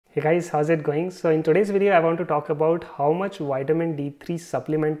Hey guys, how's it going? So in today's video, I want to talk about how much vitamin D3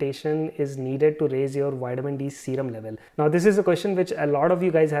 supplementation is needed to raise your vitamin D serum level. Now, this is a question which a lot of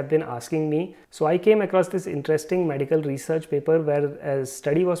you guys have been asking me. So I came across this interesting medical research paper where a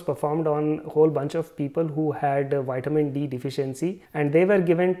study was performed on a whole bunch of people who had vitamin D deficiency, and they were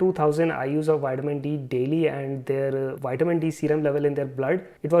given 2000 IUs of vitamin D daily, and their vitamin D serum level in their blood,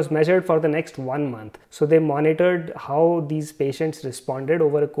 it was measured for the next 1 month. So they monitored how these patients responded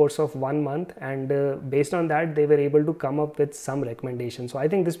over a course of 1 month, and based on that they were able to come up with some recommendations. So I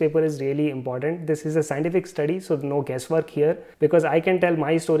think this paper is really important. This is a scientific study, so no guesswork here, because I can tell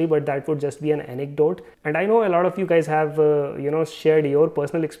my story, but that would just be an anecdote. And I know a lot of you guys have shared your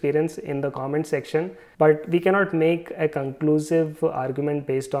personal experience in the comment section, but we cannot make a conclusive argument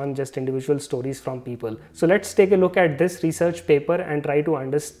based on just individual stories from people. So let's take a look at this research paper and try to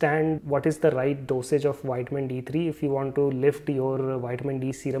understand what is the right dosage of vitamin D3 if you want to lift your vitamin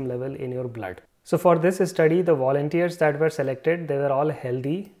D serum level in your blood. So for this study, the volunteers that were selected, they were all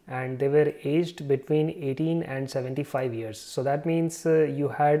healthy and they were aged between 18 and 75 years. So that means you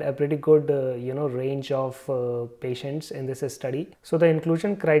had a pretty good range of patients in this study. So the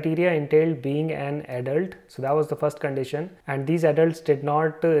inclusion criteria entailed being an adult. So that was the first condition, and these adults did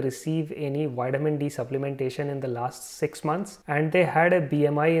not receive any vitamin D supplementation in the last 6 months, and they had a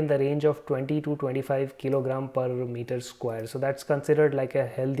BMI in the range of 20 to 25 kilogram per meter square. So that's considered like a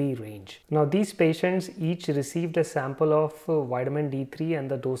healthy range. Now these patients each received a sample of vitamin D3,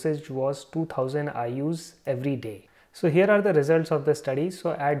 and the dosage was 2000 IUs every day. So here are the results of the study.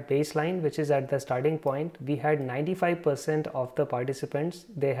 So at baseline, which is at the starting point, we had 95% of the participants,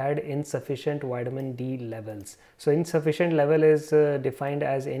 they had insufficient vitamin D levels. So insufficient level is defined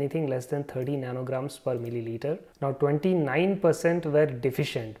as anything less than 30 nanograms per milliliter. Now 29% were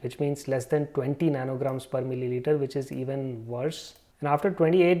deficient, which means less than 20 nanograms per milliliter, which is even worse. And after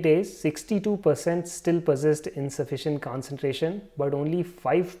 28 days, 62% still possessed insufficient concentration, but only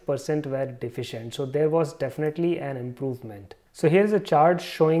 5% were deficient. So there was definitely an improvement. So here's a chart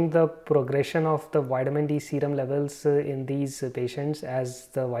showing the progression of the vitamin D serum levels in these patients as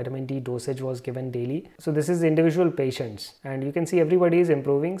the vitamin D dosage was given daily. So this is individual patients, and you can see everybody is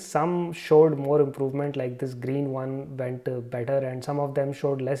improving. Some showed more improvement, like this green one went better, and some of them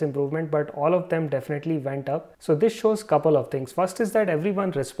showed less improvement, but all of them definitely went up. So this shows a couple of things. First is that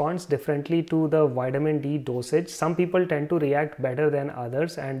everyone responds differently to the vitamin D dosage. Some people tend to react better than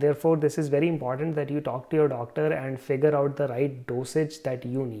others, and therefore this is very important that you talk to your doctor and figure out the right dosage that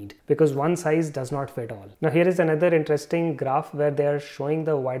you need, because one size does not fit all. Now here is another interesting graph where they are showing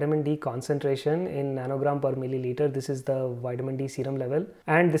the vitamin D concentration in nanogram per milliliter. This is the vitamin D serum level,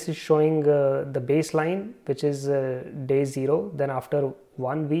 and this is showing the baseline, which is day 0, then after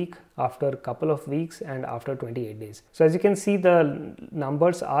 1 week, after a couple of weeks, and after 28 days. So as you can see, the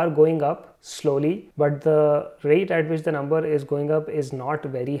numbers are going up slowly, but the rate at which the number is going up is not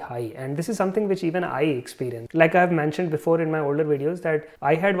very high, and this is something which even I experienced. Like I have mentioned before in my older videos, that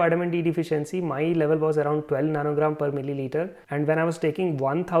I had vitamin D deficiency. My level was around 12 nanogram per milliliter, and when I was taking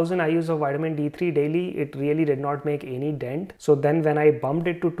 1000 IUs of vitamin D3 daily, it really did not make any dent. So then when I bumped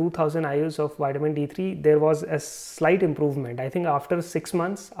it to 2000 IUs of vitamin D3, there was a slight improvement. I think after 6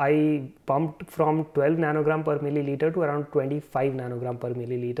 months I bumped from 12 nanogram per milliliter to around 25 nanogram per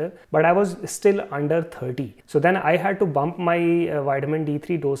milliliter, but I was still under 30. So then I had to bump my vitamin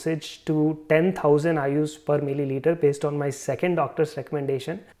D3 dosage to 10,000 IUs per milliliter based on my second doctor's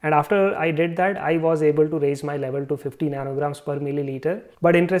recommendation, and after I did that, I was able to raise my level to 50 nanograms per milliliter.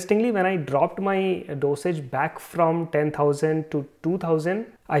 But interestingly, when I dropped my dosage back from 10,000 to 2000,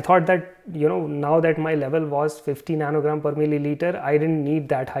 I thought that, now that my level was 50 nanogram per milliliter, I didn't need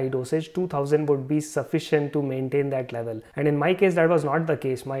that high dosage. 2000 would be sufficient to maintain that level. And in my case, that was not the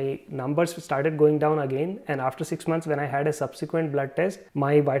case. My numbers started going down again, and after 6 months, when I had a subsequent blood test,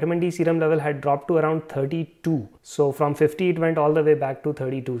 my vitamin D serum level had dropped to around 32. So from 50, it went all the way back to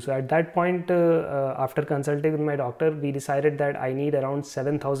 32. So at that point, after consulting with my doctor, we decided that I need around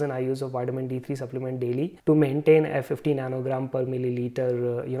 7000 IUs of vitamin D3 supplement daily to maintain a 50 nanogram per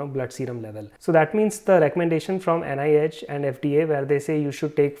milliliter blood serum level. So that means the recommendation from NIH and FDA, where they say you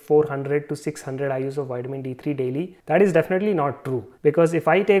should take 400 to 600 IUs of vitamin D3 daily, that is definitely not true, because if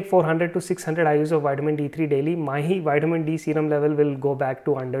I take 400 to 600 IUs of vitamin D3 daily, my vitamin D serum level will go back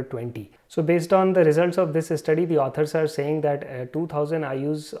to under 20. So based on the results of this study, the authors are saying that 2000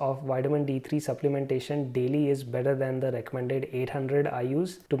 IUs of vitamin D3 supplementation daily is better than the recommended 800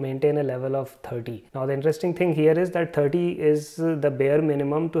 IUs to maintain a level of 30. Now the interesting thing here is that 30 is the bare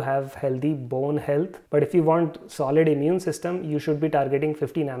minimum to have healthy bone health, but if you want solid immune system, you should be targeting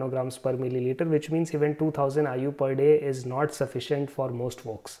 50 nanograms per milliliter, which means even 2000 IU per day is not sufficient for most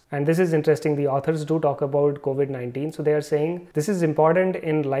folks. And this is interesting. The authors do talk about COVID-19. So they are saying this is important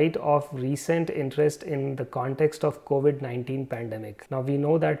in light of recent interest in the context of COVID-19 pandemic. Now we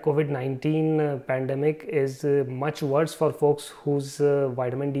know that COVID-19 pandemic is much worse for folks whose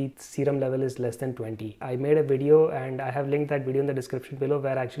vitamin D serum level is less than 20. I made a video and I have linked that video in the description below,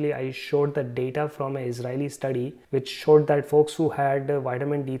 where actually I showed the data from an Israeli study which showed that folks who had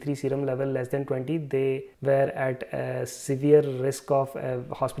vitamin D3 serum level less than 20, they were at a severe risk of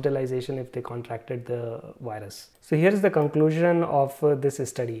hospitalization if they contracted the virus. So here's the conclusion of this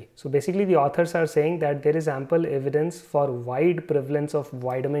study. So basically the authors are saying that there is ample evidence for wide prevalence of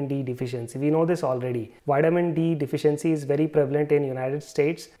vitamin D deficiency. We know this already. Vitamin D deficiency is very prevalent in United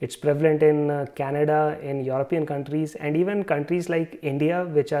States. It's prevalent in Canada, in European countries, and even countries like India,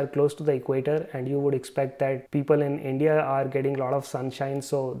 which are close to the equator, and you would expect that people in India are getting a lot of sunshine,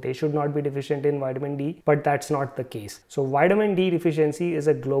 so they should not be deficient in vitamin D, but that's not the case. So vitamin D deficiency is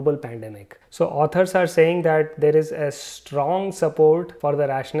a global pandemic. So authors are saying that there is a strong support for the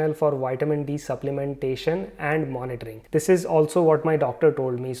rationale for vitamin D supplementation and monitoring. This is also what my doctor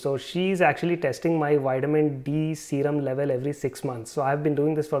told me. So she's actually testing my vitamin D serum level every 6 months. So I've been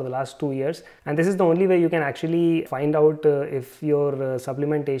doing this for the last 2 years, and this is the only way you can actually find out if your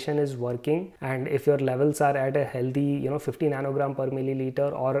supplementation is working and if your levels are at a healthy 50 nanogram per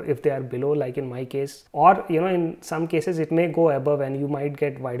milliliter, or if they are below, like in my case, or in some cases it may go above and you might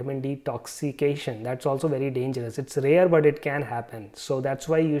get vitamin D toxication. That's also very dangerous. It's rare, but it can happen. So that's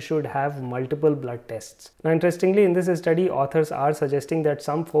why you should have multiple blood tests. Now interestingly, in this study, authors are suggesting that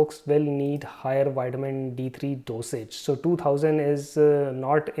some folks will need higher vitamin D3 dosage. So 2000 is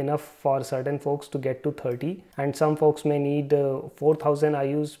not enough for certain folks to get to 30, and some folks may need 4000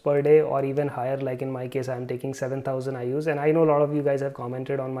 IUs per day or even higher. Like in my case, I'm taking 7000 IUs, and I know a lot of you guys have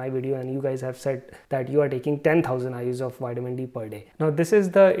commented on my video and you guys have said that you are taking 10,000 IUs of vitamin D per day. Now this is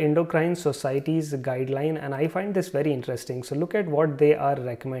the Endocrine Society's guideline, and I find this very interesting. So look at what they are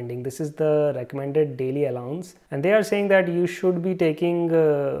recommending. This is the recommended daily allowance, and they are saying that you should be taking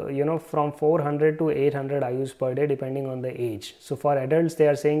from 400 to 800 IUs per day depending on the age. So for adults, they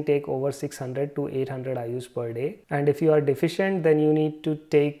are saying take over 600 to 800 IUs per day, and if you are deficient, then you need to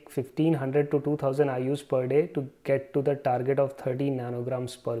take 1500 to 2000 IUs per day to get to the target of 30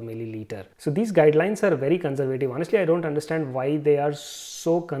 nanograms per milliliter. So these guidelines are very conservative. Honestly, I don't understand why they are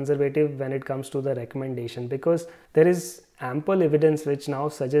so conservative when it comes to the recommendation, because there is ample evidence which now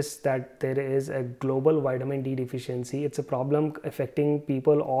suggests that there is a global vitamin D deficiency. It's a problem affecting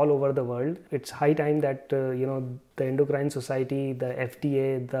people all over the world. It's high time that the Endocrine Society, the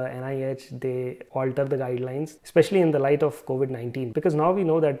FDA, the NIH, they alter the guidelines, especially in the light of COVID-19, because now we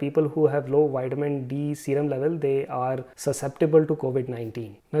know that people who have low vitamin D serum level, they are susceptible to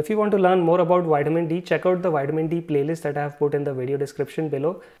COVID-19. Now if you want to learn more about vitamin D, check out the vitamin D playlist that I have put in the video description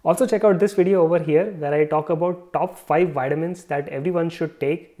below. Also check out this video over here where I talk about top 5 vitamins that everyone should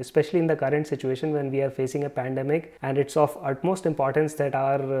take, especially in the current situation when we are facing a pandemic, and it's of utmost importance that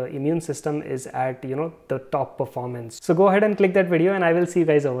our immune system is at the top performance. So go ahead and click that video, and I will see you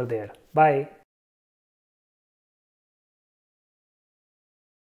guys over there. Bye.